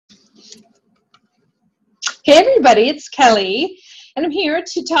Hey everybody, it's Kelly, and I'm here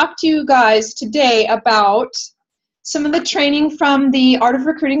to talk to you guys today about some of the training from the Art of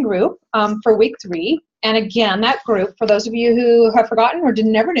Recruiting group for week 3. And again, that group, for those of you who have forgotten or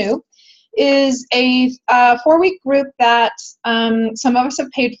never knew, is a 4-week group that some of us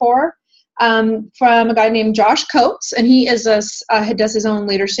have paid for from a guy named Josh Coates, and he is he does his own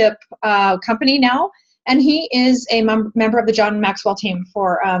leadership company now, and he is a member of the John Maxwell team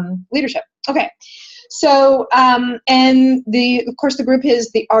for leadership. Okay. So, and of course, the group is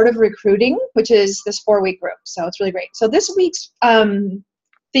the Art of Recruiting, which is this 4-week group. So it's really great. So this week's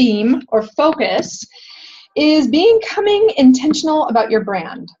theme or focus is becoming intentional about your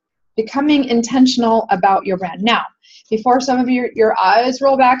brand. Becoming intentional about your brand. Now, before some of your eyes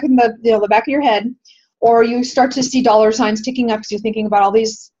roll back in the back of your head, or you start to see dollar signs ticking up because you're thinking about all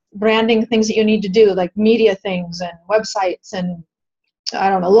these branding things that you need to do, like media things and websites and I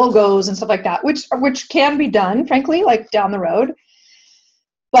don't know, logos and stuff like that, which can be done, frankly, like down the road.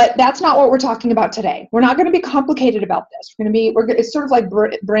 But that's not what we're talking about today. We're not going to be complicated about this. It's sort of like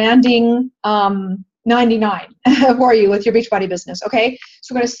branding 99 for you with your Beachbody business, okay?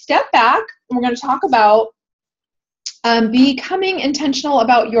 So we're going to step back and we're going to talk about becoming intentional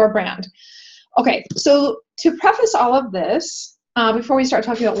about your brand. Okay, so to preface all of this, before we start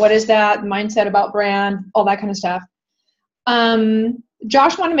talking about what is that, mindset about brand, all that kind of stuff,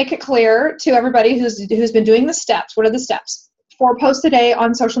 Josh wanted to make it clear to everybody who's been doing the steps. What are the steps? 4 posts a day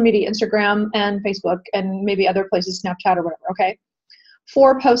on social media, Instagram and Facebook and maybe other places, Snapchat or whatever, okay?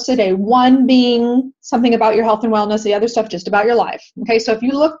 4 posts a day, 1 being something about your health and wellness, the other stuff just about your life, okay? So if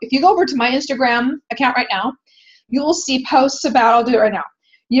you go over to my Instagram account right now, you will see posts about, I'll do it right now.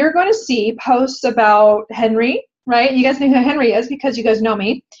 You're going to see posts about Henry, right? You guys know who Henry is because you guys know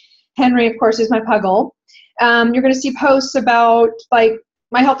me. Henry, of course, is my puggle. You're going to see posts about like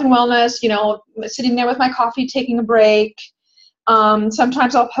my health and wellness, sitting there with my coffee, taking a break.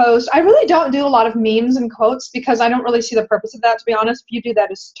 Sometimes I'll post. I really don't do a lot of memes and quotes because I don't really see the purpose of that, to be honest. If you do that,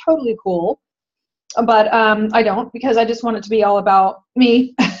 it's totally cool. But I don't, because I just want it to be all about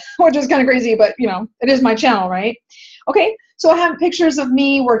me, which is kind of crazy, but it is my channel, right? Okay, so I have pictures of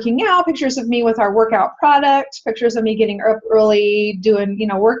me working out, pictures of me with our workout products, pictures of me getting up early, doing,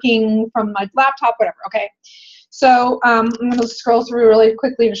 working from my laptop, whatever, okay? So I'm going to scroll through really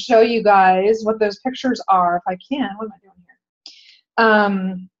quickly and show you guys what those pictures are, if I can. What am I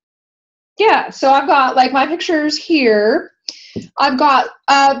doing here? Yeah, so I've got like my pictures here. I've got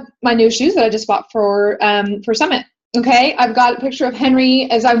my new shoes that I just bought for Summit. Okay, I've got a picture of Henry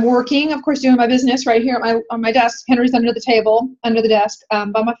as I'm working, of course, doing my business right here on my desk. Henry's under the table, under the desk, by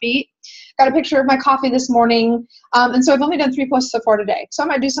my feet. Got a picture of my coffee this morning. And so I've only done 3 posts so far today. So I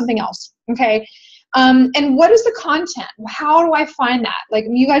might do something else, okay? And what is the content? How do I find that? Like,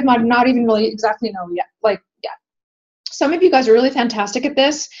 you guys might not even really exactly know yet. Some of you guys are really fantastic at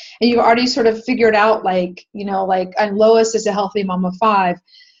this, and you've already sort of figured out, and Lois is a healthy mom of 5.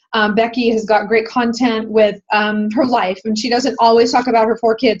 Becky has got great content with her life, and she doesn't always talk about her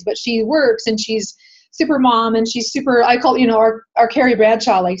 4 kids, but she works, and she's super mom, and she's super, I call, our Carrie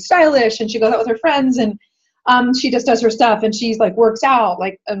Bradshaw, like stylish, and she goes out with her friends, and she just does her stuff, and she's like works out,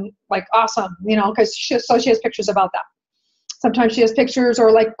 like awesome, because she has pictures about that. Sometimes she has pictures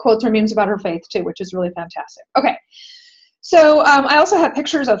or like quotes or memes about her faith too, which is really fantastic. Okay. So I also have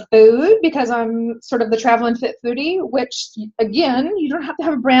pictures of food because I'm sort of the travel and fit foodie, which, again, you don't have to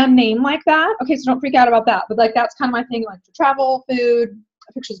have a brand name like that. Okay, so don't freak out about that. But, that's kind of my thing, like for travel, food,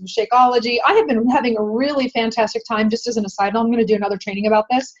 pictures of Shakeology. I have been having a really fantastic time, just as an aside. I'm going to do another training about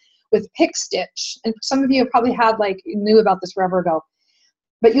this with PicStitch. And some of you have probably knew about this forever ago.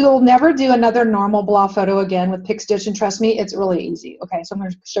 But you'll never do another normal blah photo again with PicStitch, and trust me, it's really easy. Okay, so I'm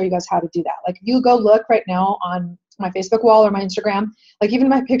going to show you guys how to do that. Like, you go look right now on my Facebook wall or my Instagram, like even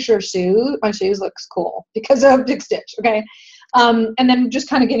my picture of my shoes looks cool because of PicStitch, okay? And then just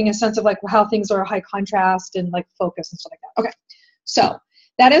kind of getting a sense of like how things are high contrast and like focus and stuff like that. Okay, so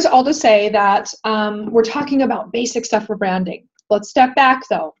that is all to say that we're talking about basic stuff for branding. Let's step back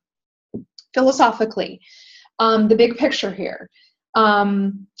though, philosophically, the big picture here.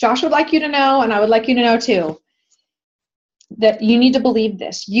 Josh would like you to know, and I would like you to know too, that you need to believe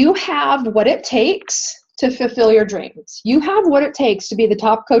this. You have what it takes to fulfill your dreams. You have what it takes to be the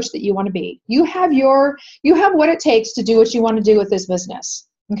top coach that you want to be. You have what it takes to do what you want to do with this business.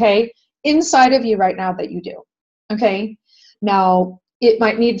 Okay? Inside of you right now that you do. Okay? Now, it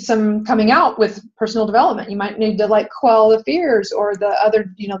might need some coming out with personal development. You might need to quell the fears or the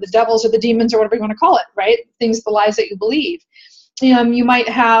other, the devils or the demons or whatever you want to call it, right? The lies that you believe. You might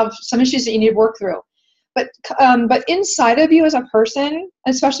have some issues that you need to work through. But inside of you as a person,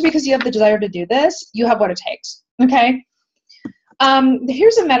 especially because you have the desire to do this, you have what it takes. Okay.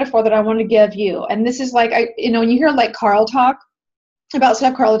 Here's a metaphor that I want to give you, and this is like, when you hear like Carl talk about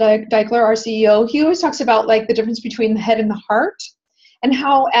stuff, Carl Deichler, our CEO, he always talks about like the difference between the head and the heart, and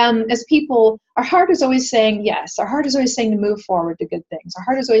how as people, our heart is always saying yes. Our heart is always saying to move forward to good things. Our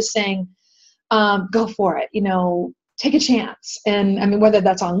heart is always saying, go for it, take a chance. And I mean, whether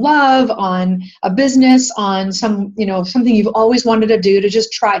that's on love, on a business, on something you've always wanted to do, to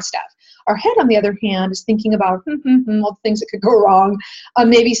just try stuff. Our head, on the other hand, is thinking about all the things that could go wrong,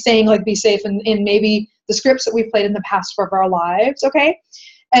 maybe saying like be safe, and maybe the scripts that we've played in the past of our lives, okay?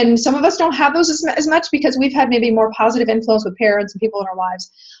 And some of us don't have those as much because we've had maybe more positive influence with parents and people in our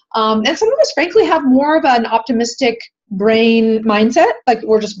lives. And some of us, frankly, have more of an optimistic brain mindset, like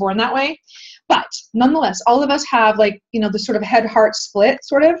we're just born that way. But nonetheless, all of us have like, the sort of head-heart split,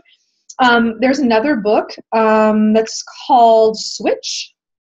 sort of. There's another book that's called Switch.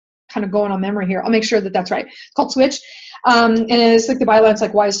 Kind of going on memory here. I'll make sure that that's right. It's called Switch. And it's like the byline's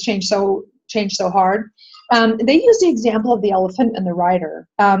like, why is change so hard? They use the example of the elephant and the rider.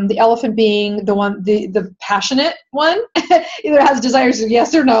 The elephant being the one, the passionate one, either has desires of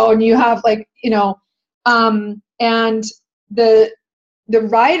yes or no, and you have like, and the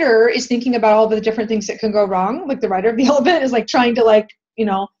rider is thinking about all the different things that can go wrong. Like the rider of the elephant is like trying to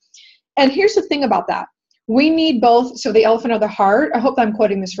and here's the thing about that. We need both. So the elephant or the heart, I hope I'm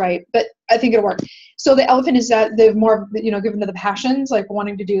quoting this right, but I think it'll work. So the elephant is that they're more, given to the passions, like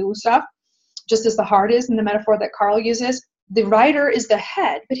wanting to do stuff, just as the heart is in the metaphor that Carl uses. The rider is the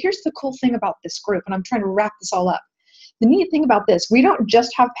head. But here's the cool thing about this group, and I'm trying to wrap this all up. The neat thing about this, we don't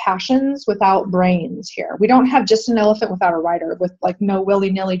just have passions without brains here. We don't have just an elephant without a rider with like no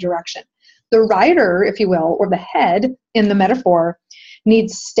willy-nilly direction. The rider, if you will, or the head in the metaphor,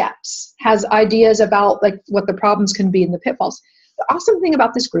 needs steps, has ideas about like what the problems can be and the pitfalls. The awesome thing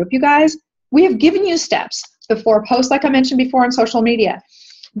about this group, you guys, we have given you steps before posts, like I mentioned before, on social media.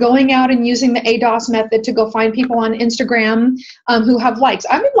 Going out and using the ADOS method to go find people on Instagram who have likes.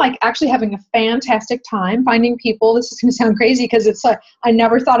 I've been like actually having a fantastic time finding people. This is going to sound crazy because it's I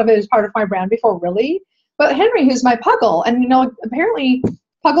never thought of it as part of my brand before, really. But Henry, who's my puggle, and apparently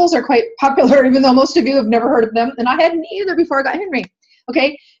puggles are quite popular, even though most of you have never heard of them, and I hadn't either before I got Henry.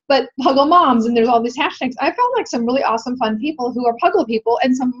 Okay, but Puggle Moms, and there's all these hashtags. I found like some really awesome, fun people who are Puggle people,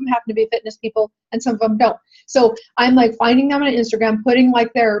 and some of them happen to be fitness people, and some of them don't. So I'm like finding them on Instagram, putting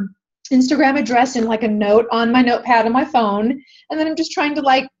like their Instagram address in like a note on my notepad on my phone, and then I'm just trying to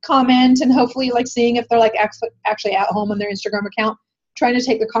like comment and hopefully like seeing if they're like actually at home on their Instagram account, trying to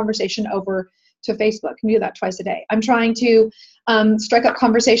take the conversation over to Facebook. I can do that twice a day. I'm trying to strike up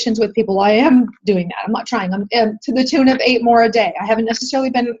conversations with people. I am doing that. I'm not trying. I'm to the tune of 8 more a day. I haven't necessarily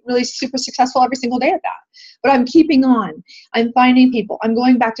been really super successful every single day at that, but I'm keeping on. I'm finding people. I'm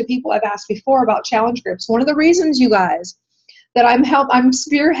going back to people I've asked before about challenge groups. One of the reasons, you guys, that I'm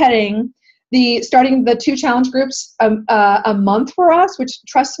spearheading starting the 2 challenge groups a month for us, which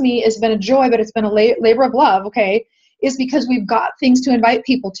trust me has been a joy, but it's been a labor of love. Okay. Is because we've got things to invite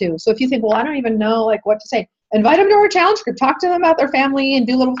people to. So if you think, well, I don't even know like what to say, invite them to our challenge group, talk to them about their family and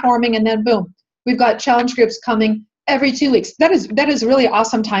do a little forming, and then boom, we've got challenge groups coming every 2 weeks. That is really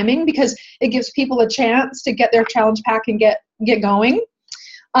awesome timing because it gives people a chance to get their challenge pack and get going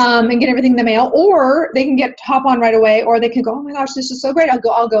and get everything in the mail, or they can hop on right away, or they can go, oh my gosh, this is so great.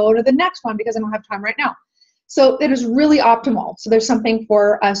 I'll go to the next one because I don't have time right now. So it is really optimal. So there's something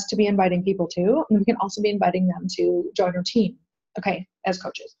for us to be inviting people to, and we can also be inviting them to join our team, okay, as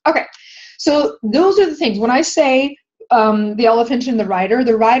coaches. Okay, so those are the things. When I say the elephant and the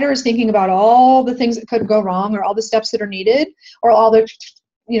rider is thinking about all the things that could go wrong, or all the steps that are needed, or all the,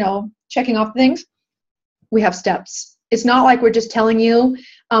 checking off things. We have steps. It's not like we're just telling you,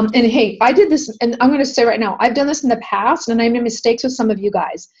 and hey, I did this, and I'm going to say right now, I've done this in the past, and I made mistakes with some of you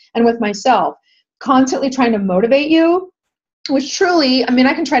guys and with myself. Constantly trying to motivate you, which truly, I mean,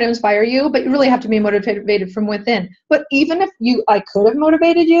 I can try to inspire you, but you really have to be motivated from within. But even if I could have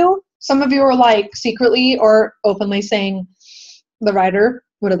motivated you, some of you are like secretly or openly saying, the rider,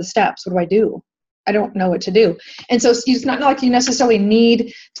 what are the steps? What do I do? I don't know what to do. And so it's not like you necessarily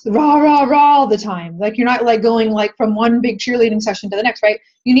need rah, rah, rah all the time. Like you're not like going like from one big cheerleading session to the next, right?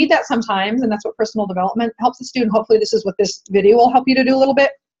 You need that sometimes, and that's what personal development helps us do. And hopefully this is what this video will help you to do a little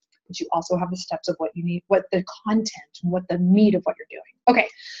bit. But you also have the steps of what you need, what the content, what the meat of what you're doing. Okay,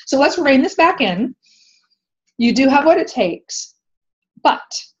 so let's rein this back in. You do have what it takes, but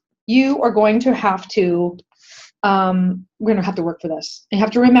you are going to have to we're going to have to work for this. And you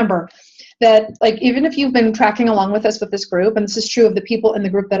have to remember that, like, even if you've been tracking along with us with this group, and this is true of the people in the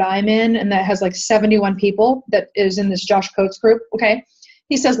group that I'm in, and that has like 71 people that is in this Josh Coates group, okay?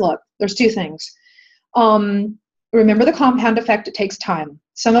 He says, look, there's two things. Remember the compound effect, it takes time.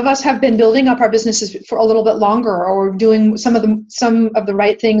 Some of us have been building up our businesses for a little bit longer, or doing some of the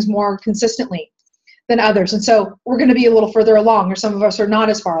right things more consistently than others. And so we're going to be a little further along, or some of us are not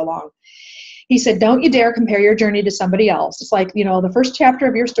as far along. He said, don't you dare compare your journey to somebody else. It's like, the first chapter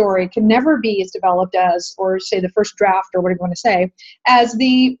of your story can never be as developed as, or say the first draft, or whatever you want to say, as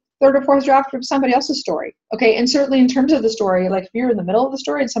the third or fourth draft of somebody else's story. Okay. And certainly in terms of the story, like if you're in the middle of the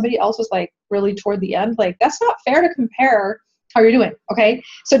story and somebody else is like really toward the end, like that's not fair to compare how you're doing. Okay.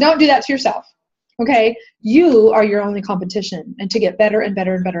 So don't do that to yourself. Okay. You are your only competition, and to get better and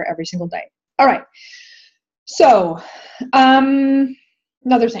better and better every single day. All right. So,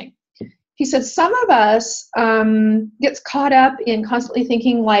 another thing. He said, some of us gets caught up in constantly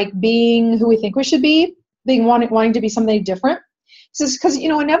thinking like being who we think we should be, wanting to be something different. He says, because,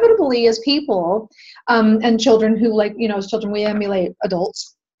 inevitably as people and children who as children, we emulate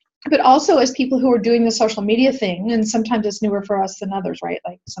adults, but also as people who are doing the social media thing, and sometimes it's newer for us than others, right?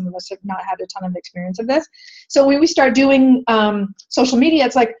 Like some of us have not had a ton of experience of this. So when we start doing social media,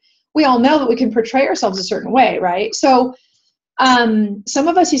 it's like we all know that we can portray ourselves a certain way, right? So some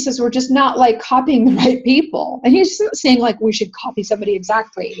of us, he says, we're just not like copying the right people. And he's not saying like we should copy somebody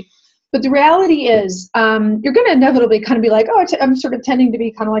exactly. But the reality is you're going to inevitably kind of be like, oh, I'm sort of tending to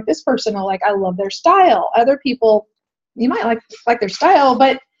be kind of like this person, or like I love their style. Other people, you might like their style,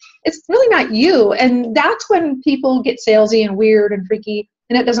 but it's really not you. And that's when people get salesy and weird and freaky,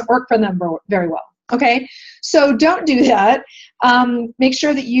 and it doesn't work for them very well. Okay, so don't do that. Make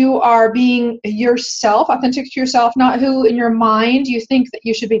sure that you are being yourself, authentic to yourself, not who in your mind you think that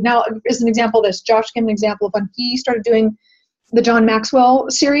you should be. Now, as an example of this, Josh gave an example of when he started doing the John Maxwell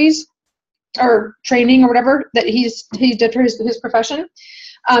series or training or whatever that he did for his profession.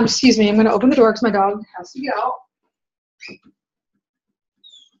 Excuse me, I'm going to open the door because my dog has to get out.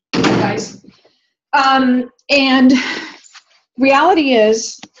 Guys. And reality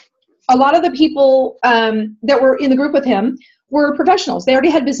is, a lot of the people that were in the group with him were professionals. They already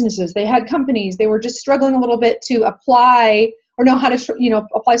had businesses. They had companies. They were just struggling a little bit to apply or know how to,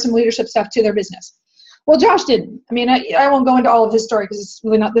 apply some leadership stuff to their business. Well, Josh didn't. I mean, I won't go into all of his story because it's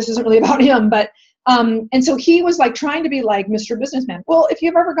really not. This isn't really about him. But and so he was like trying to be like Mr. Businessman. Well, if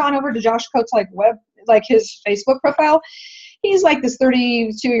you've ever gone over to Josh Coates like his Facebook profile, he's like this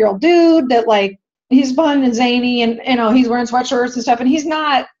 32-year-old dude that like he's fun and zany, and he's wearing sweatshirts and stuff, and he's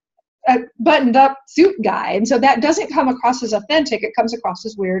not a buttoned up suit guy. And so that doesn't come across as authentic. It comes across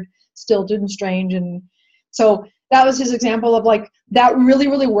as weird, stilted, and strange. And so that was his example of like, that really,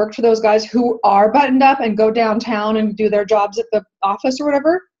 really worked for those guys who are buttoned up and go downtown and do their jobs at the office or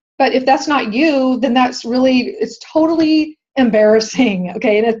whatever. But if that's not you, then it's totally embarrassing.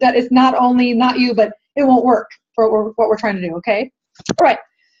 Okay. And that it's not only not you, but it won't work for what we're trying to do. Okay. All right.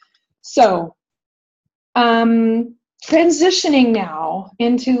 So, transitioning now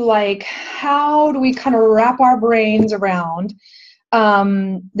into like, how do we kind of wrap our brains around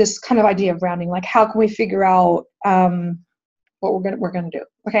this kind of idea of branding? Like, how can we figure out what we're gonna do?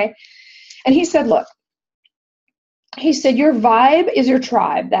 Okay. And he said, look, your vibe is your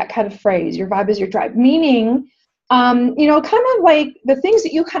tribe. That kind of phrase, your vibe is your tribe, meaning kind of like the things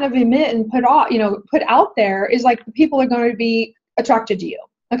that you kind of emit and put out there is like the people are going to be attracted to you.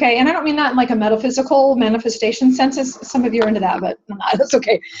 Okay, and I don't mean that in like a metaphysical manifestation sense. Some of you are into that, but that's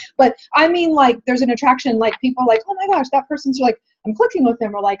okay. But I mean like there's an attraction, like people are like, oh my gosh, that person's like, I'm clicking with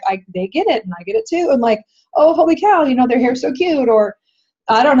them, or like they get it and I get it too. And like, oh, holy cow, their hair's so cute, or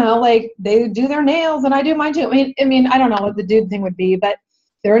I don't know, like they do their nails and I do mine too. I mean, I don't know what the dude thing would be, but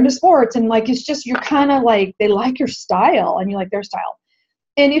they're into sports, and like it's just, you're kind of like, they like your style and you like their style.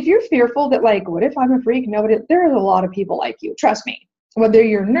 And if you're fearful that like, what if I'm a freak? There's a lot of people like you, trust me. Whether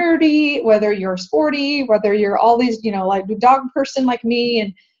you're nerdy, whether you're sporty, whether you're all these, like dog person like me,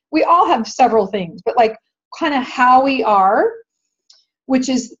 and we all have several things, but like kind of how we are, which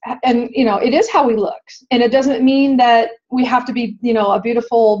is, and it is how we look. And it doesn't mean that we have to be, a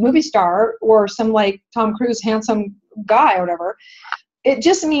beautiful movie star or some like Tom Cruise handsome guy or whatever. It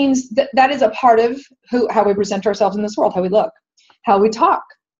just means that is a part of how we present ourselves in this world, how we look, how we talk.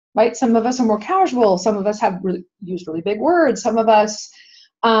 Right? Some of us are more casual. Some of us have used really big words. Some of us,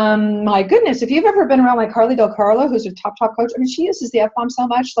 my goodness, if you've ever been around like Carly Del Carlo, who's a top coach, I mean, she uses the F-bomb so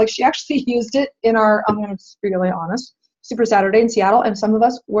much. Like she actually used it in our, I'm going to be really honest, Super Saturday in Seattle. And some of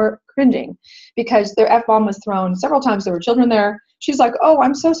us were cringing because their F-bomb was thrown several times. There were children there. She's like, oh,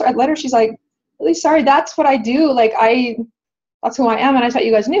 I'm so sorry. I let her, she's like, really sorry. That's what I do. Like that's who I am. And I thought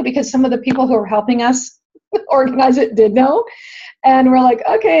you guys knew, because some of the people who were helping us organize it did know. And we're like,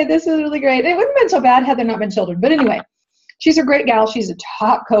 okay, this is really great. It wouldn't have been so bad had there not been children. But anyway, she's a great gal. She's a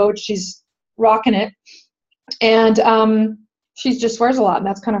top coach. She's rocking it. And she just swears a lot, and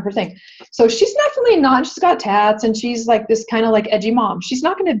that's kind of her thing. So she's definitely not, she's got tats, and she's like this kind of like edgy mom. She's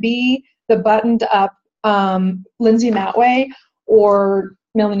not going to be the buttoned up Lindsay Matway or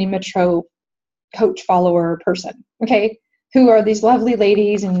Melanie Mitro coach follower person, okay, who are these lovely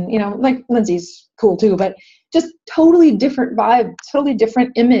ladies, and, you know, like Lindsay's cool too, but just totally different vibe, totally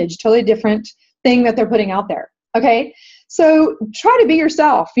different image, totally different thing that they're putting out there, okay? So try to be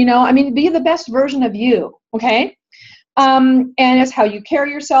yourself, you know, I mean, be the best version of you, okay? And it's how you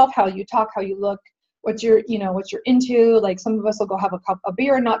carry yourself, how you talk, how you look, what you're into. Like, some of us will go have a cup of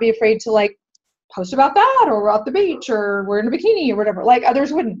beer and not be afraid to like post about that, or we're at the beach, or we're in a bikini or whatever, like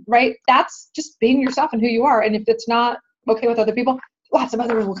others wouldn't, right? That's just being yourself and who you are. And if it's not okay with other people, lots of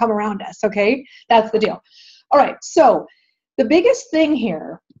others will come around us, okay? That's the deal. All right, so the biggest thing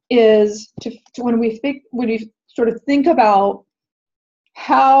here is to when we sort of think about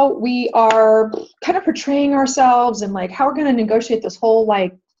how we are kind of portraying ourselves and like how we're going to negotiate this whole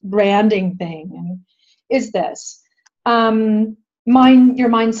like branding thing, and is this your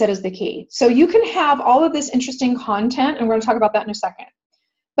mindset is the key. So you can have all of this interesting content, and we're going to talk about that in a second.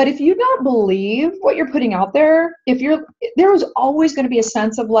 But if you don't believe what you're putting out there, there's always going to be a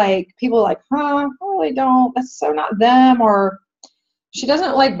sense of like, people are like, I really don't, that's so not them, or she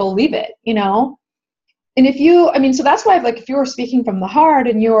doesn't like believe it, you know? And so that's why, like, if you're speaking from the heart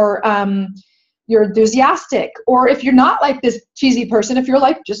and you're enthusiastic, or if you're not like this cheesy person, if you're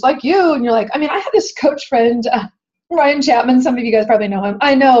like, just like you, and you're like, I mean, I have this coach friend, Ryan Chapman, some of you guys probably know him.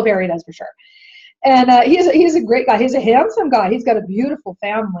 I know Barry does for sure. And he's a great guy. He's a handsome guy. He's got a beautiful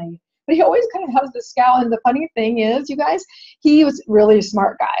family. But he always kind of has this scowl. And the funny thing is, you guys, he was really a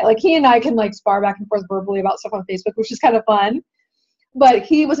smart guy. Like, he and I can like spar back and forth verbally about stuff on Facebook, which is kind of fun. But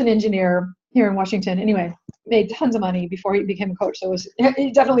he was an engineer here in Washington. Anyway, made tons of money before he became a coach. So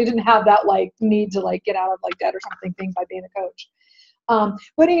he definitely didn't have that like need to like get out of like debt or something thing by being a coach.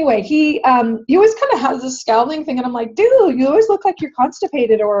 But anyway, he always kind of has this scowling thing. And I'm like, dude, you always look like you're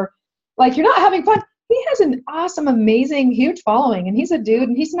constipated, or like you're not having fun. He has an awesome, amazing, huge following, and he's a dude,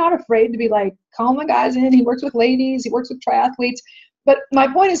 and he's not afraid to be like, calling the guys in. He works with ladies, he works with triathletes. But my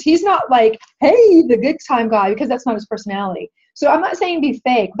point is, he's not like, hey, the good time guy, because that's not his personality. So I'm not saying be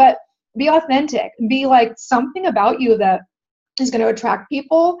fake, but be authentic. Be like something about you that is going to attract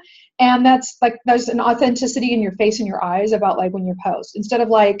people. And that's like, there's an authenticity in your face and your eyes about like when you post, instead of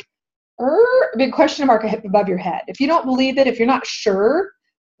like, a big question mark above your head. If you don't believe it, if you're not sure,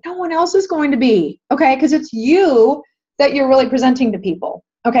 no one else is going to be, okay? Because it's you that you're really presenting to people,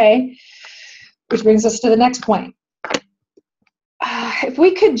 okay? Which brings us to the next point. If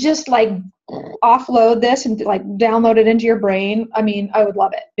we could just like offload this and like download it into your brain, I mean, I would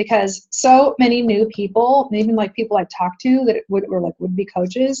love it, because so many new people, even like people I talk to that would be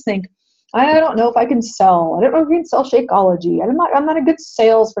coaches, think, I don't know if I can sell. I don't know if I can sell Shakeology. I'm not a good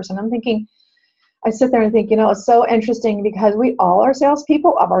salesperson. I'm thinking, I sit there and think, you know, it's so interesting, because we all are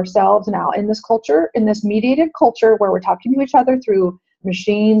salespeople of ourselves now in this culture, in this mediated culture where we're talking to each other through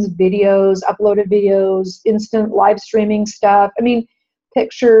machines, videos, uploaded videos, instant live streaming stuff. I mean,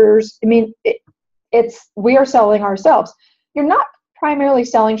 pictures. I mean, we are selling ourselves. You're not primarily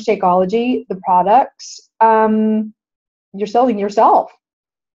selling Shakeology, the products. You're selling yourself.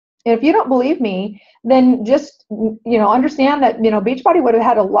 And if you don't believe me, then just, understand that, Beachbody would have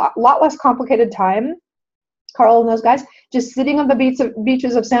had a lot less complicated time, Carl and those guys, just sitting on the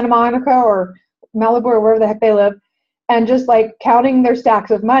beaches of Santa Monica or Malibu or wherever the heck they live, and just like counting their stacks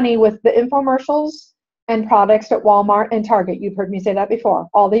of money with the infomercials and products at Walmart and Target. You've heard me say that before.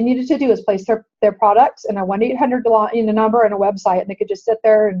 All they needed to do is place their products in a 1-800 number and a website, and they could just sit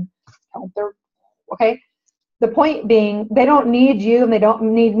there and count okay? The point being, they don't need you and they don't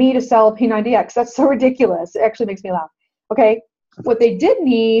need me to sell P90X. That's so ridiculous. It actually makes me laugh. Okay? What they did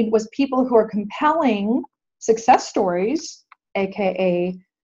need was people who are compelling success stories, aka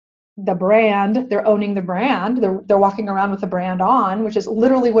the brand. They're owning the brand. They're walking around with the brand on, which is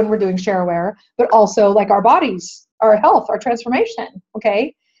literally when we're doing ShareAware, but also like our bodies, our health, our transformation,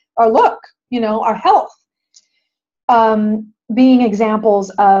 okay? Our look, our health. Being examples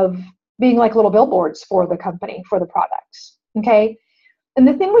of being like little billboards for the company, for the products, okay? And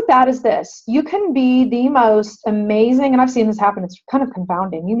the thing with that is this: you can be the most amazing, and I've seen this happen, it's kind of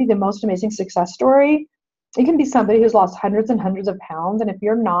confounding. You can be the most amazing success story. You can be somebody who's lost hundreds and hundreds of pounds, and if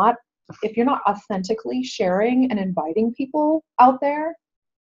you're not authentically sharing and inviting people out there,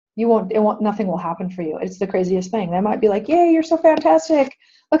 nothing will happen for you. It's the craziest thing. They might be like, yay, you're so fantastic.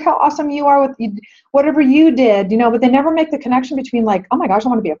 Look how awesome you are with whatever you did, but they never make the connection between like, oh my gosh, I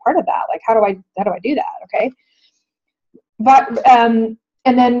want to be a part of that. Like, how do I do that? Okay. But, and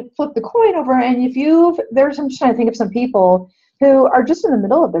then flip the coin over, and I'm just trying to think of some people who are just in the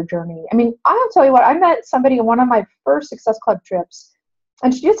middle of their journey. I mean, I'll tell you what, I met somebody in one of my first Success Club trips,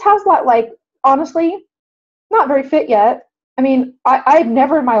 and she just has that, like, honestly, not very fit yet. I mean, I've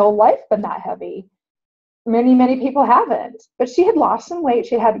never in my whole life been that heavy. Many, many people haven't. But she had lost some weight.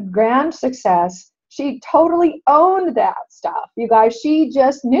 She had grand success. She totally owned that stuff. You guys, she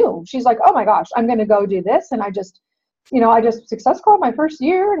just knew. She's like, oh my gosh, I'm going to go do this. And I just Success Club my first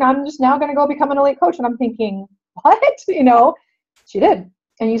year, and I'm just now going to go become an elite coach. And I'm thinking, what? She did.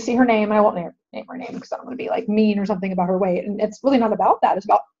 And you see her name, and I won't name her name because I don't want to be like mean or something about her weight. And it's really not about that.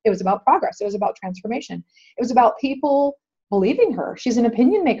 It was about progress. It was about transformation. It was about people believing her. She's an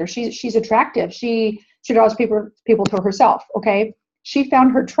opinion maker. She's attractive. She draws people to herself. Okay. She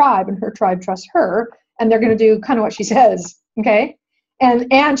found her tribe, and her tribe trusts her, and they're going to do kind of what she says. Okay.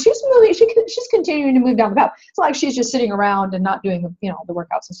 And she's continuing to move down the path. It's not like she's just sitting around and not doing the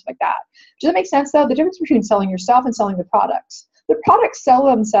workouts and stuff like that. Does that make sense though? The difference between selling yourself and selling the products. The products sell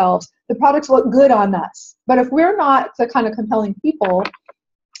themselves. The products look good on us. But if we're not the kind of compelling people,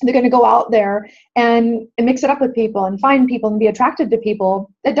 they're going to go out there and mix it up with people and find people and be attracted to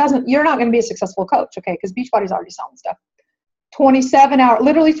people. You're not going to be a successful coach, okay? Because Beachbody's already selling stuff. 27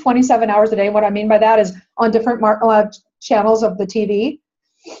 hours a day. What I mean by that is on different channels of the TV,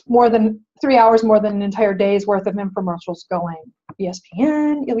 more than 3 hours, more than an entire day's worth of infomercials going.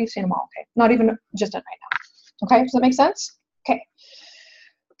 ESPN, you've seen them all, okay? Not even just in right now. Okay, does that make sense? Okay.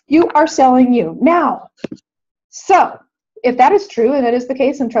 You are selling you. Now, so if that is true, and that is the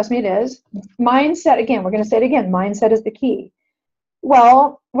case, and trust me it is, mindset, again, we're going to say it again, mindset is the key.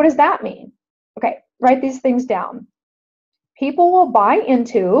 Well, what does that mean? Okay, write these things down. People will buy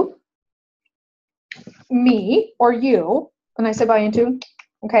into me or you, and I say buy into,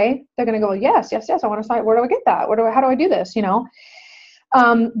 okay, they're going to go, yes, I want to sign. Where do I get that? How do I do this?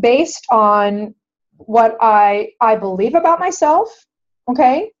 Based on what I believe about myself.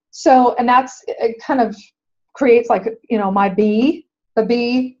 Okay. So, and it kind of creates like, my be, the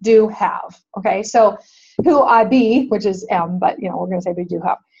be, do, have. Okay. So who I be, which is am, but we're going to say be, do,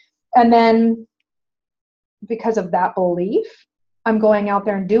 have. And then because of that belief, I'm going out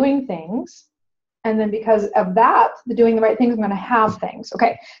there and doing things. And then because of that, doing the right things, I'm going to have things.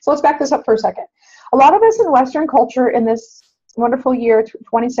 Okay, so let's back this up for a second. A lot of us in Western culture in this wonderful year,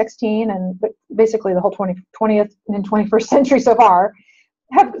 2016, and basically the whole 20th and 21st century so far,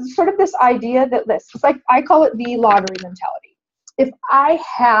 have sort of this idea that it's like, I call it the lottery mentality. If I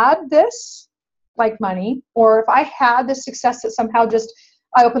had this, like money, or if I had this success that somehow just,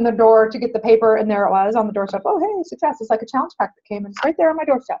 I opened the door to get the paper and there it was on the doorstep. Oh, hey, success. It's like a challenge pack that came and it's right there on my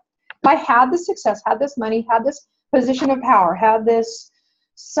doorstep. If I had this success, had this money, had this position of power, had this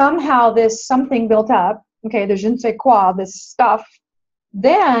something built up, okay, the je ne sais quoi, this stuff,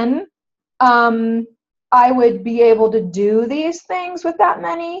 then I would be able to do these things with that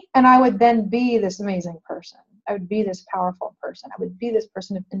money, and I would then be this amazing person. I would be this powerful person. I would be this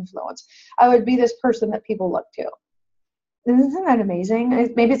person of influence. I would be this person that people look to. Isn't that amazing?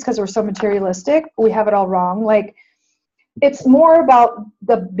 Maybe it's because we're so materialistic. We have it all wrong. Like, it's more about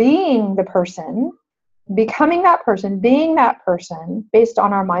being the person, becoming that person, being that person based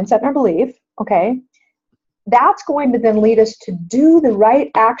on our mindset and our belief, okay? That's going to then lead us to do the right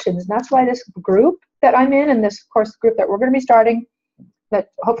actions. And that's why this group that I'm in, and this course group that we're going to be starting, that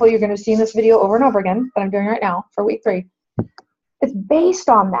hopefully you're going to see in this video over and over again, that I'm doing right now for week 3, it's based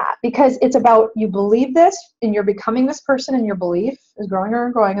on that, because it's about, you believe this and you're becoming this person, and your belief is growing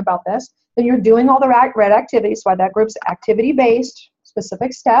and growing about this. Then you're doing all the right activities. Why that group's activity-based,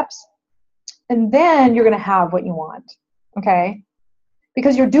 specific steps. And then you're going to have what you want, okay?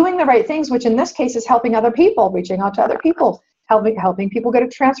 Because you're doing the right things, which in this case is helping other people, reaching out to other people, helping people get a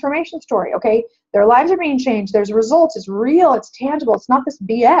transformation story, okay? Their lives are being changed. There's results. It's real. It's tangible. It's not this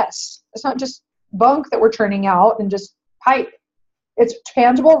BS. It's not just bunk that we're churning out and just hype. It's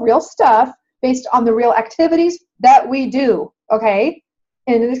tangible, real stuff based on the real activities that we do, okay?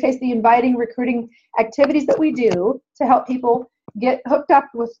 And in this case, the inviting, recruiting activities that we do to help people get hooked up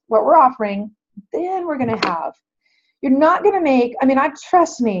with what we're offering, then we're going to have. You're not going to make,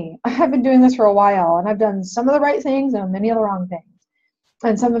 trust me, I've been doing this for a while, and I've done some of the right things and many of the wrong things.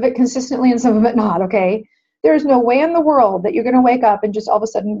 And some of it consistently and some of it not, okay? There's no way in the world that you're going to wake up and just all of a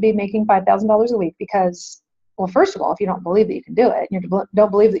sudden be making $5,000 a week because, well, first of all, if you don't believe that you can do it, and you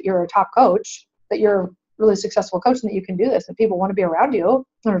don't believe that you're a top coach, that you're really successful coach and that you can do this and people want to be around you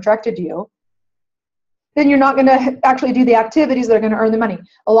and are attracted to you, then you're not going to actually do the activities that are going to earn the money.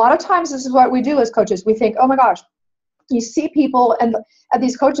 A lot of times this is what we do as coaches. We think, oh my gosh, you see people and at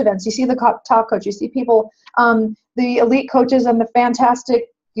these coach events, you see the top coach, you see people, the elite coaches and the fantastic,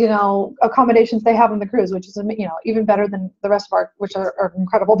 accommodations they have on the cruise, which is, even better than the rest of our, which are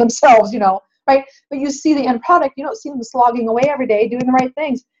incredible themselves, right? But you see the end product. You don't see them slogging away every day doing the right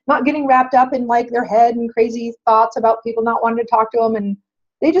things, not getting wrapped up in like their head and crazy thoughts about people not wanting to talk to them, and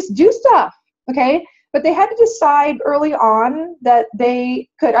they just do stuff, okay? But they had to decide early on that they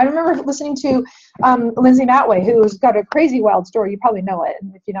could. I remember listening to Lindsay Matway, who's got a crazy wild story. You probably know it,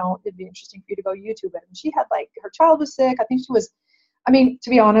 and if you don't, it'd be interesting for you to go YouTube it. And she had her child was sick. I think she was. To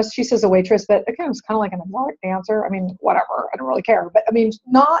be honest, she says a waitress, but it was kind of like an exotic dancer. Whatever. I don't really care. But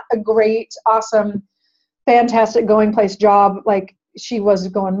not a great, awesome, fantastic going place job. Like she was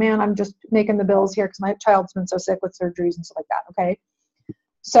going, man, I'm just making the bills here because my child's been so sick with surgeries and stuff like that. Okay.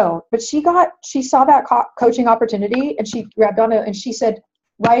 So, but she saw that coaching opportunity and she grabbed on it and she said,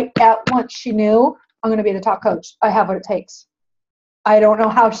 right at once she knew, I'm going to be the top coach. I have what it takes. I don't know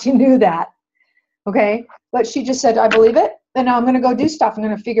how she knew that. Okay. But she just said, I believe it. And now I'm going to go do stuff. I'm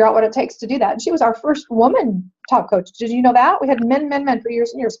going to figure out what it takes to do that. And she was our first woman top coach. Did you know that? We had men for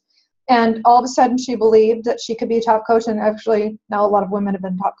years and years. And all of a sudden she believed that she could be a top coach. And actually now a lot of women have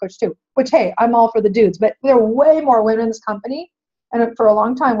been top coach too, which, hey, I'm all for the dudes, but there are way more women in this company. And for a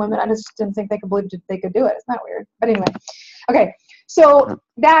long time, women, I just didn't think they could believe they could do it. Isn't that weird? But anyway, okay. So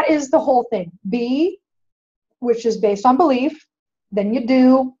that is the whole thing. Be, which is based on belief, then you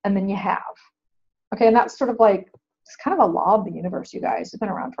do, and then you have. Okay, and that's sort of like, it's kind of a law of the universe, you guys. It's been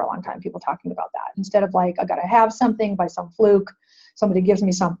around for a long time, people talking about that. Instead of like, I got to have something by some fluke, somebody gives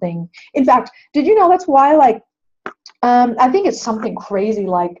me something. In fact, did you know that's why I think it's something crazy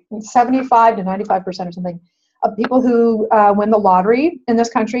like 75 to 95% or something of people who win the lottery in this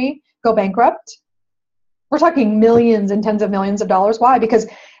country go bankrupt. We're talking millions and tens of millions of dollars. Why? Because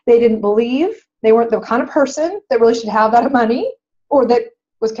they didn't believe, they weren't the kind of person that really should have that money or that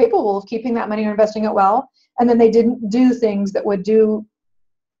was capable of keeping that money or investing it well. And then they didn't do things that would do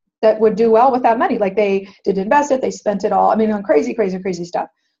well with that money. Like they didn't invest it, they spent it all. On crazy, crazy, crazy stuff.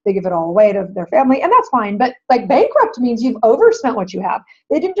 They give it all away to their family, and that's fine. But like bankrupt means you've overspent what you have.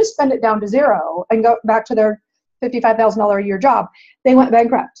 They didn't just spend it down to zero and go back to their $55,000 a year job. They went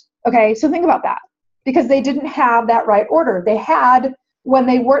bankrupt. Okay, so think about that. Because they didn't have that right order. They had when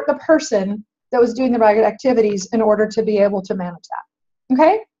they weren't the person that was doing the right activities in order to be able to manage that.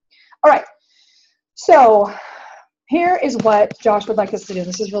 Okay? All right. So here is what Josh would like us to do.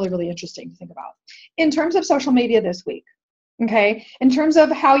 This is really, really interesting to think about. In terms of social media this week, okay, in terms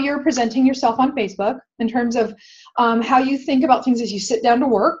of how you're presenting yourself on Facebook, in terms of how you think about things as you sit down to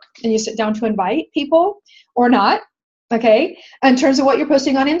work and you sit down to invite people or not, okay, in terms of what you're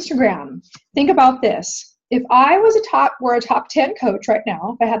posting on Instagram, think about this. If I was were a top 10 coach right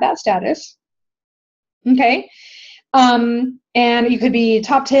now, if I had that status, okay, and you could be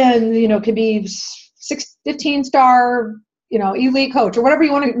top 10, could be 15-star, elite coach or whatever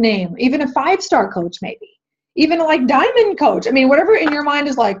you want to name, even a 5-star coach maybe, even like diamond coach. Whatever in your mind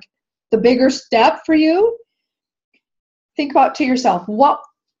is like the bigger step for you, think about to yourself,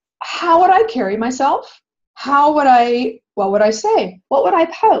 how would I carry myself? What would I say? What would I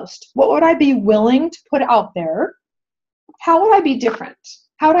post? What would I be willing to put out there? How would I be different?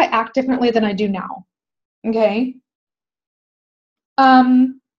 How would I act differently than I do now? Okay.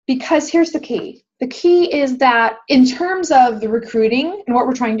 Because here's the key. The key is that in terms of the recruiting and what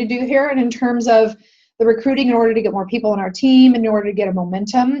we're trying to do here, and in terms of the recruiting in order to get more people on our team, in order to get a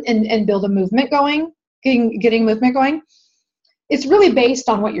momentum and build a movement going, getting movement going, it's really based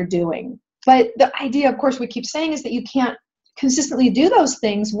on what you're doing. But the idea, of course, we keep saying is that you can't consistently do those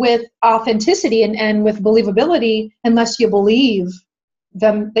things with authenticity and with believability unless you believe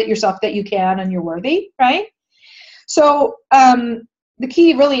that you can and you're worthy, right? So the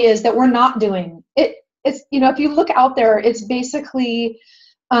key really is that we're not doing it. It's, if you look out there, it's basically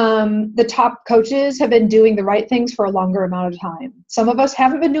the top coaches have been doing the right things for a longer amount of time. Some of us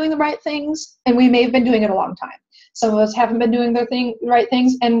haven't been doing the right things, and we may have been doing it a long time. Some of us haven't been doing the right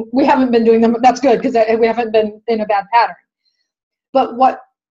things, and we haven't been doing them. That's good, because we haven't been in a bad pattern. But what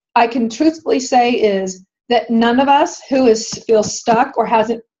I can truthfully say is that none of us who feels stuck or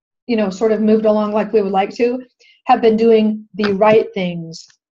hasn't, sort of moved along like we would like to, have been doing the right things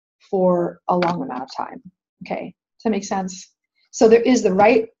for a long amount of time. Okay, does that make sense? So there is the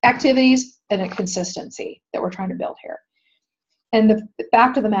right activities and a consistency that we're trying to build here. And the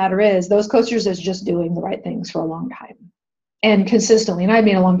fact of the matter is, those coaches is just doing the right things for a long time and consistently. And I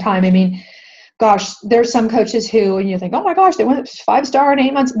mean a long time. gosh, there's some coaches who, and you think, oh my gosh, they went 5-star in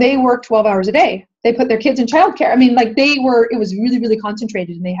 8 months. They work 12 hours a day. They put their kids in childcare. I mean, like it was really, really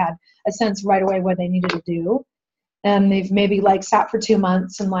concentrated, and they had a sense right away what they needed to do. And they've maybe like sat for 2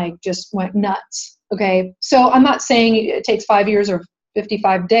 months and like just went nuts. Okay. So I'm not saying it takes 5 years or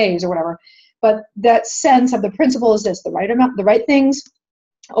 55 days or whatever, but that sense of the principle is this: the right amount, the right things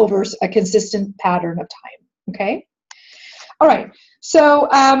over a consistent pattern of time. Okay. All right. So,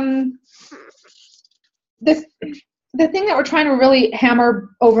 the thing that we're trying to really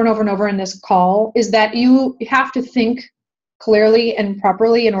hammer over and over and over in this call is that you have to think clearly and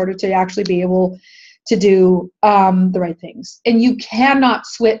properly in order to actually be able to do the right things. And you cannot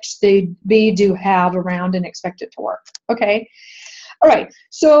switch the be, do, have around and expect it to work. Okay. All right.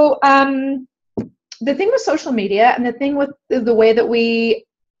 So the thing with social media, and the thing with the way that we,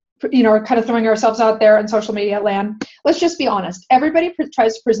 are kind of throwing ourselves out there in social media land, let's just be honest. Everybody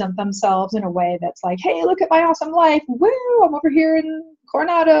tries to present themselves in a way that's like, hey, look at my awesome life. Woo, I'm over here in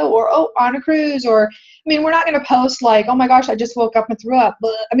Coronado, or on a cruise. Or, I mean, we're not going to post like, oh my gosh, I just woke up and threw up.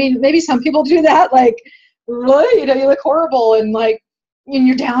 But, I mean, maybe some people do that. Like, really, you look horrible, and like in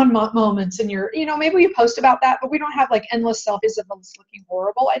your down moments, and maybe we post about that, but we don't have like endless selfies of us looking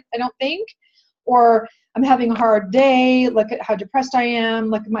horrible, I don't think. Or I'm having a hard day, look at how depressed I am,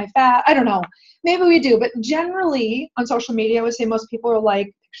 look at my fat. I don't know. Maybe we do, but generally on social media, I would say most people are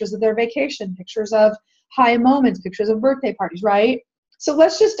like pictures of their vacation, pictures of high moments, pictures of birthday parties, right? So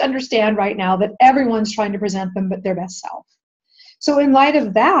let's just understand right now that everyone's trying to present their best self. So in light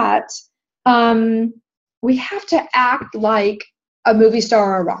of that, we have to act like a movie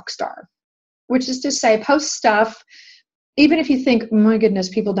star or a rock star, which is to say post stuff even if you think, my goodness,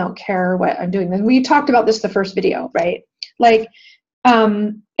 people don't care what I'm doing. Then we talked about this the first video, right? Like,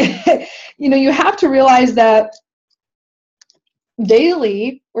 you have to realize that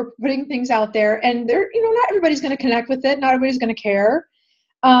daily we're putting things out there, and not everybody's going to connect with it. Not everybody's going to care.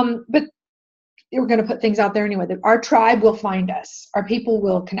 But we're going to put things out there anyway. Our tribe will find us. Our people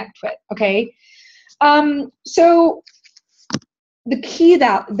will connect with. Okay. So the key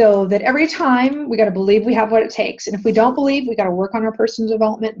that every time we got to believe we have what it takes. And if we don't believe, we got to work on our personal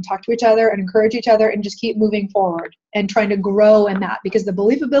development and talk to each other and encourage each other and just keep moving forward and trying to grow in that, because the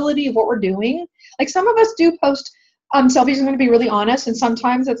believability of what we're doing, like some of us do post selfies. I'm going to be really honest. And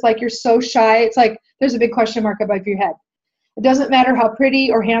sometimes it's like, you're so shy. It's like, there's a big question mark above your head. It doesn't matter how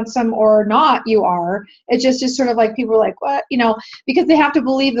pretty or handsome or not you are. It's just sort of like people are like, what, because they have to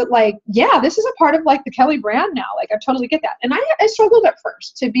believe that, like, yeah, this is a part of like the Kelly brand now. Like, I totally get that. And I struggled at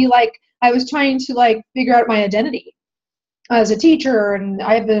first to be like, I was trying to like figure out my identity as a teacher, and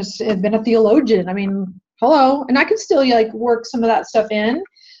I've been a theologian. I mean, hello. And I can still like work some of that stuff in,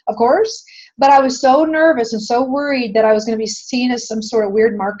 of course. But I was so nervous and so worried that I was going to be seen as some sort of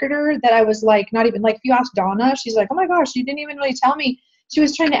weird marketer that I was like, not even like, if you ask Donna, she's like, oh my gosh, you didn't even really tell me. She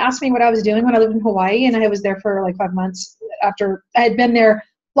was trying to ask me what I was doing when I lived in Hawaii, and I was there for like 5 months after I had been there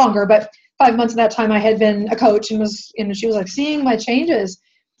longer, but 5 months of that time I had been a coach, and she was like seeing my changes.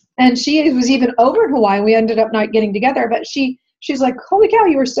 And she was even over in Hawaii. We ended up not getting together, but she's like, holy cow,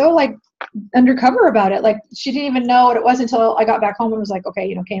 you were so like undercover about it. Like, she didn't even know what it was until I got back home and was like,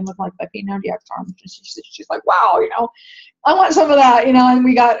 okay, came with like my P90X arm. She's like, wow, I want some of that, and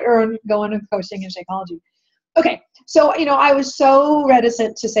we got her going and coaching and Shakeology. Okay. So, I was so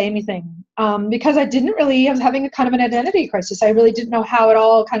reticent to say anything because I was having a kind of an identity crisis. I really didn't know how it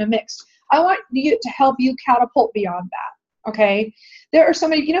all kind of mixed. I want you to help you catapult beyond that. Okay. There are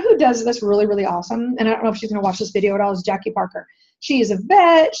somebody, who does this really, really awesome. And I don't know if she's going to watch this video at all, is Jackie Parker. She is a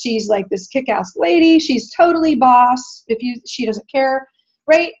vet. She's like this kick-ass lady. She's totally boss. She doesn't care,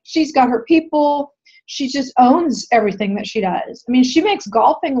 right? She's got her people. She just owns everything that she does. I mean, she makes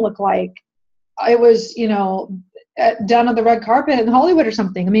golfing look like it was, done on the red carpet in Hollywood or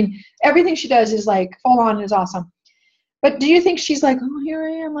something. I mean, everything she does is like full on and is awesome. But do you think she's like, oh, here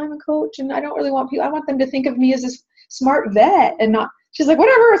I am, I'm a coach, and I don't really want people, I want them to think of me as this smart vet and not, she's like,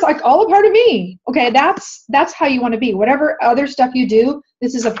 whatever, it's like all a part of me. Okay, that's how you want to be. Whatever other stuff you do,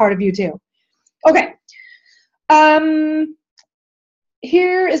 this is a part of you too. Okay.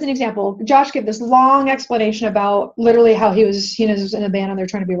 Here is an example. Josh gave this long explanation about literally how he was in a band and they're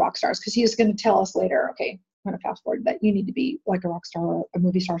trying to be rock stars, because he's going to tell us later, okay, I'm going to fast forward, that you need to be like a rock star or a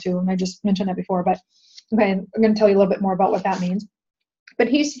movie star too. And I just mentioned that before, but okay, I'm going to tell you a little bit more about what that means. But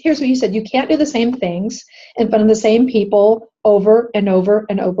here's what he said. You can't do the same things in front of the same people over and over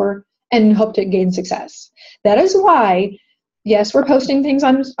and over and hope to gain success. That is why, yes, we're posting things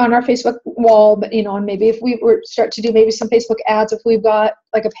on our Facebook wall, but and maybe if we were start to do maybe some Facebook ads, if we've got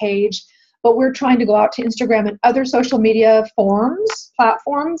like a page, but we're trying to go out to Instagram and other social media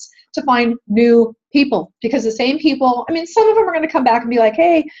platforms to find new people, because the same people, I mean, some of them are going to come back and be like,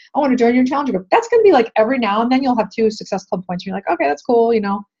 hey, I want to join your challenger group. That's going to be like every now and then you'll have 2 Success Club points. You're like, okay, that's cool,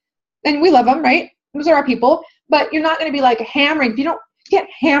 and we love them, right? Those are our people, but you're not going to be like hammering. You can't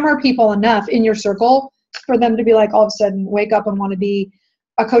hammer people enough in your circle for them to be like all of a sudden wake up and want to be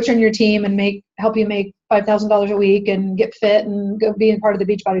a coach on your team and help you make $5,000 a week and get fit and go be a part of the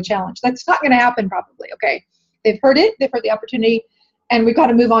Beachbody Challenge. That's not going to happen probably, okay? They've heard it, they've heard the opportunity, and we've got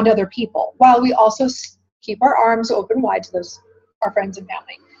to move on to other people while we also keep our arms open wide to our friends and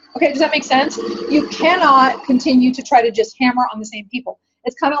family. Okay, does that make sense? You cannot continue to try to just hammer on the same people.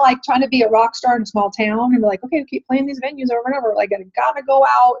 It's kind of like trying to be a rock star in a small town and be like, okay, keep playing these venues over and over. Like, I gotta go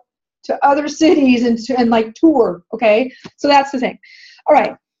out to other cities and like tour, okay? So that's the thing. All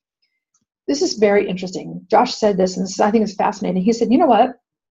right, this is very interesting. Josh said this, and I think it's fascinating. He said, you know what?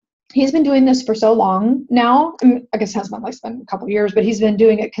 He's been doing this for so long now. I mean, I guess it has been like a couple of years, but he's been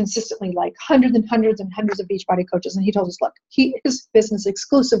doing it consistently, like hundreds and hundreds and hundreds of Beachbody coaches. And he told us, look, his business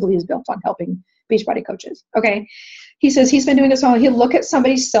exclusively is built on helping Beachbody coaches. Okay. He says he's been doing this all. He'll look at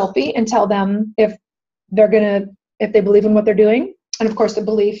somebody's selfie and tell them if they believe in what they're doing. And of course the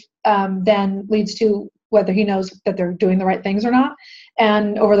belief then leads to whether he knows that they're doing the right things or not.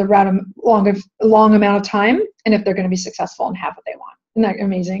 And over the long amount of time, and if they're going to be successful and have what they want. Isn't that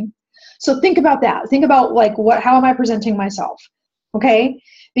amazing? So think about that. Think about like how am I presenting myself? Okay?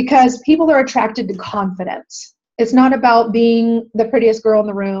 Because people are attracted to confidence. It's not about being the prettiest girl in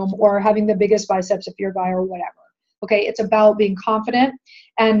the room or having the biggest biceps if you're a guy or whatever. Okay? It's about being confident,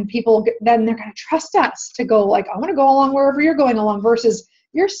 and people then they're going to trust us to go like, I want to go along wherever you're going along, versus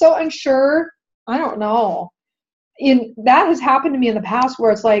you're so unsure. I don't know. That has happened to me in the past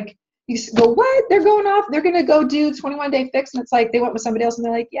where it's like, you go, what? They're going off. They're going to go do 21-day fix. And it's like they went with somebody else and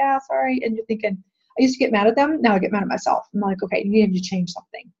they're like, yeah, sorry. And you're thinking, I used to get mad at them. Now I get mad at myself. I'm like, okay, you need to change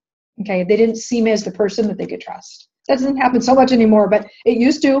something. Okay. They didn't see me as the person that they could trust. That doesn't happen so much anymore, but it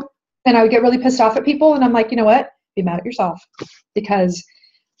used to. And I would get really pissed off at people. And I'm like, you know what? Be mad at yourself, because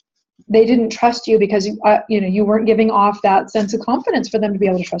they didn't trust you because you weren't giving off that sense of confidence for them to be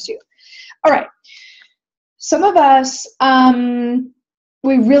able to trust you. All right. Some of us,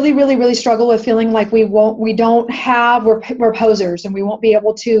 we really, really, really struggle with feeling like we're posers and we won't be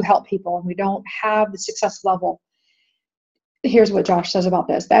able to help people and we don't have the success level. Here's what Josh says about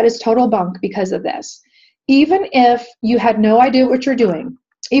this. That is total bunk because of this. Even if you had no idea what you're doing,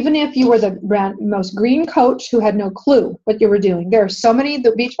 even if you were the most green coach who had no clue what you were doing, there are so many,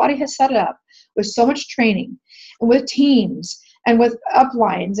 the Beachbody has set it up with so much training and with teams and with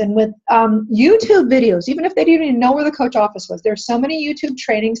uplines and with YouTube videos, even if they didn't even know where the coach office was. There's so many YouTube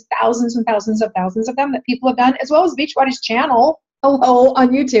trainings, thousands and thousands of them that people have done, as well as Beachbody's channel, on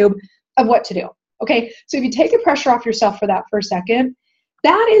YouTube, of what to do. Okay, so if you take the pressure off yourself for that for a second,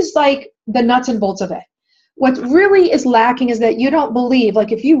 that is like the nuts and bolts of it. What really is lacking is that you don't believe,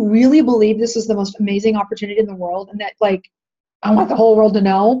 like if you really believe this is the most amazing opportunity in the world and that like, I want the whole world to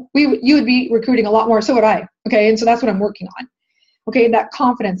know, you would be recruiting a lot more. So would I. Okay, and so that's what I'm working on. Okay, that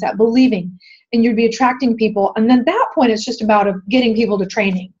confidence, that believing, and you'd be attracting people. And then at that point, it's just about getting people to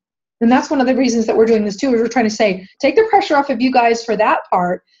training. And that's one of the reasons that we're doing this too, is we're trying to say, take the pressure off of you guys for that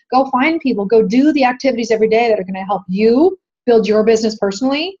part. Go find people, go do the activities every day that are going to help you build your business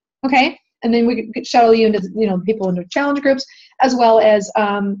personally. Okay, and then we could shuttle you into, people into challenge groups, as well as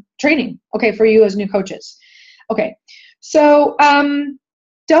training. Okay, for you as new coaches. Okay, so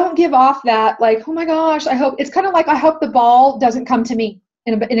don't give off that like, oh my gosh, I hope, it's kind of like, I hope the ball doesn't come to me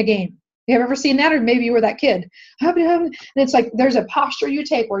in a game. You have ever seen that? Or maybe you were that kid. And it's like, there's a posture you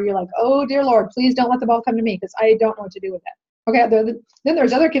take where you're like, oh dear Lord, please don't let the ball come to me because I don't know what to do with it. Okay. Then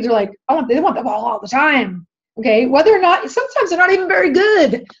there's other kids who are like, they want the ball all the time. Okay. Whether or not, sometimes they're not even very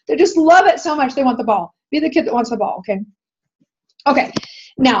good. They just love it so much. They want the ball. Be the kid that wants the ball. Okay. Okay.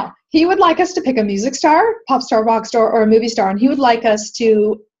 Now, he would like us to pick a music star, pop star, rock star, or a movie star, and he would like us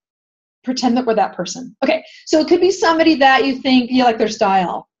to pretend that we're that person. Okay, so it could be somebody that you think you like their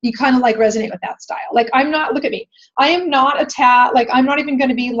style. You kind of like resonate with that style. Like look at me. I am not I'm not even going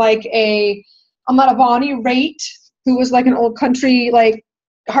to be like I'm not a Bonnie Raitt, who was like an old country, like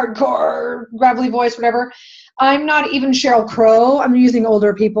hardcore, gravelly voice, whatever. I'm not even Sheryl Crow. I'm using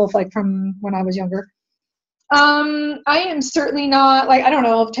older people like from when I was younger. I am certainly not like, I don't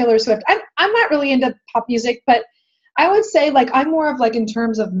know, Taylor Swift. I'm not really into pop music, but I would say like I'm more of like in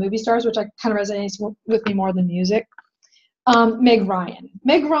terms of movie stars, which kind of resonates with me more than music. Meg Ryan.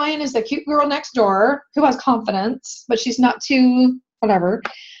 Meg Ryan is the cute girl next door who has confidence, but she's not too whatever.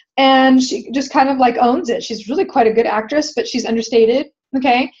 And she just kind of like owns it. She's really quite a good actress, but she's understated.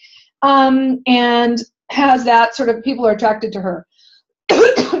 Okay. and has that sort of, people are attracted to her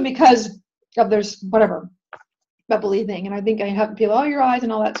because of there's whatever, about believing. And I think I have people, oh, your eyes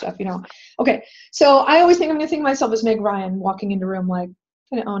and all that stuff, you know. Okay, so I always think I'm going to think of myself as Meg Ryan walking into a room like,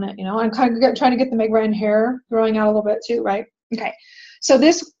 going to own it, you know. I'm kind of trying to get the Meg Ryan hair growing out a little bit too, right? Okay, so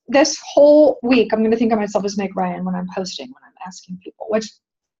this whole week I'm going to think of myself as Meg Ryan when I'm posting, when I'm asking people, which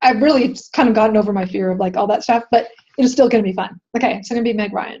I've really kind of gotten over my fear of like all that stuff, but it is still going to be fun. Okay, it's going to be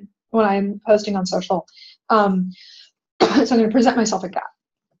Meg Ryan when I'm posting on social. So I'm going to present myself like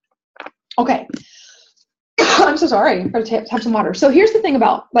that. Okay. I'm so sorry. I've got to have some water. So here's the thing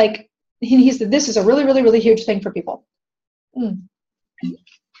about, like, he said this is a really, really, really huge thing for people.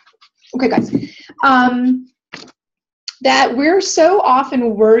 Okay, guys. That we're so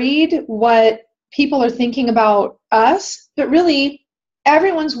often worried what people are thinking about us, but really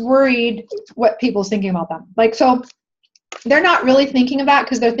everyone's worried what people's thinking about them. Like, so they're not really thinking of that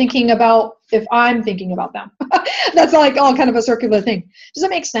because they're thinking about if I'm thinking about them. That's like all kind of a circular thing. Does that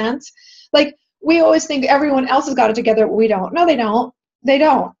make sense? Like, we always think everyone else has got it together, but we don't. No, they don't. They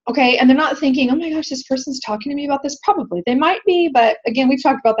don't. Okay. And they're not thinking, oh my gosh, this person's talking to me about this. Probably. They might be, but again, we've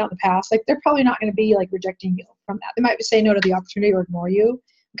talked about that in the past. Like, they're probably not going to be like rejecting you from that. They might say no to the opportunity or ignore you.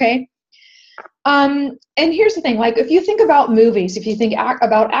 Okay. And here's the thing, like, if you think about movies, if you think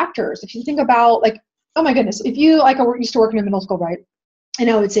about actors, if you think about, like, oh my goodness, if you, like, I used to work in a middle school, right? And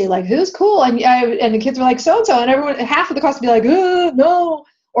I would say, like, who's cool? And the kids were like, so-and-so. And everyone, half of the class would be like, no,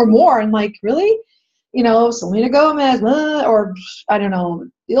 or more. And like, really? You know, Selena Gomez, or I don't know,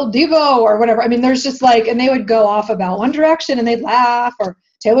 Il Divo or whatever. I mean, there's just like, and they would go off about One Direction and they'd laugh, or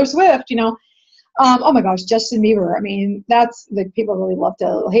Taylor Swift, you know. Oh my gosh, Justin Bieber. I mean, that's like, people really love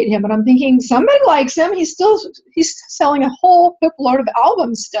to hate him. But I'm thinking somebody likes him. He's selling a whole load of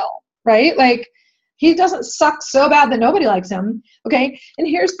albums still, right? Like, he doesn't suck so bad that nobody likes him. Okay. And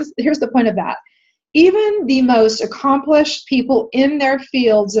here's the point of that. Even the most accomplished people in their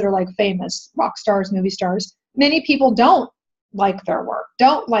fields that are like famous, rock stars, movie stars, many people don't like their work,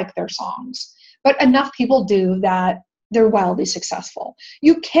 don't like their songs. But enough people do that they're wildly successful.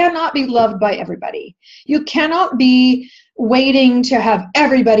 You cannot be loved by everybody. You cannot be waiting to have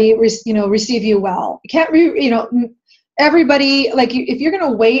everybody receive you well. You can't, everybody, like, if you're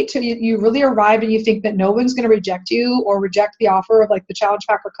going to wait till you really arrive and you think that no one's going to reject you or reject the offer of like the challenge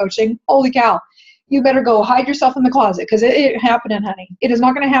pack or coaching, holy cow. You better go hide yourself in the closet, because it ain't happening, honey. It is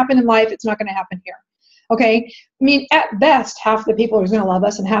not going to happen in life. It's not going to happen here. Okay? I mean, at best, half the people are going to love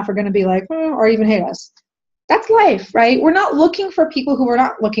us and half are going to be like, or even hate us. That's life, right? We're not looking for people who are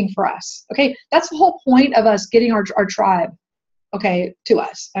not looking for us. Okay? That's the whole point of us getting our tribe, okay, to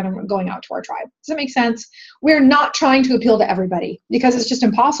us, and going out to our tribe. Does that make sense? We're not trying to appeal to everybody, because it's just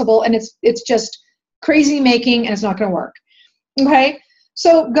impossible, and it's just crazy making, and it's not going to work. Okay?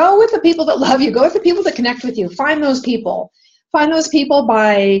 So go with the people that love you. Go with the people that connect with you. Find those people. Find those people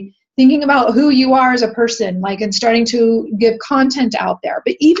by thinking about who you are as a person, like, and starting to give content out there.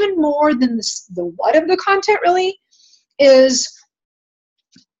 But even more than the what of the content really is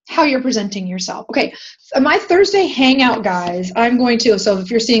how you're presenting yourself. Okay, my Thursday hangout, guys, I'm going to, so if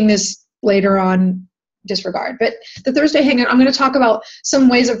you're seeing this later on, disregard. But the Thursday hangout, I'm going to talk about some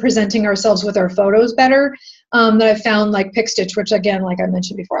ways of presenting ourselves with our photos better. That I've found, like PicStitch, which again, like I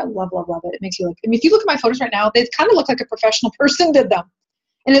mentioned before, I love it. It makes you look, I mean, if you look at my photos right now, they kind of look like a professional person did them.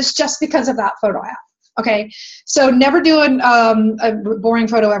 And it's just because of that photo app. Okay. So never do a boring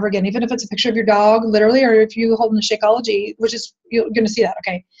photo ever again, even if it's a picture of your dog, literally, or if you hold in a Shakeology, which is, you're going to see that.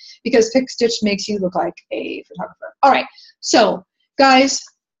 Okay. Because PicStitch makes you look like a photographer. All right. So guys,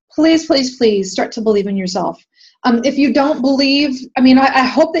 please, please, please start to believe in yourself. If you don't believe, I mean, I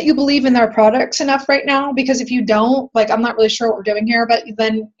hope that you believe in their products enough right now, because if you don't, like, I'm not really sure what we're doing here, but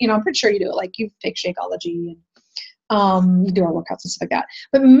then, I'm pretty sure you do it. Like, you take Shakeology and you do our workouts and stuff like that.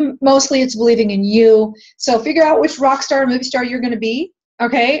 But mostly it's believing in you. So figure out which rock star, movie star you're going to be.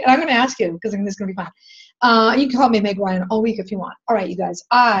 Okay. And I'm going to ask you, because this is going to be fun. You can call me Meg Ryan all week if you want. All right, you guys,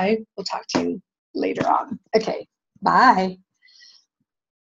 I will talk to you later on. Okay. Bye.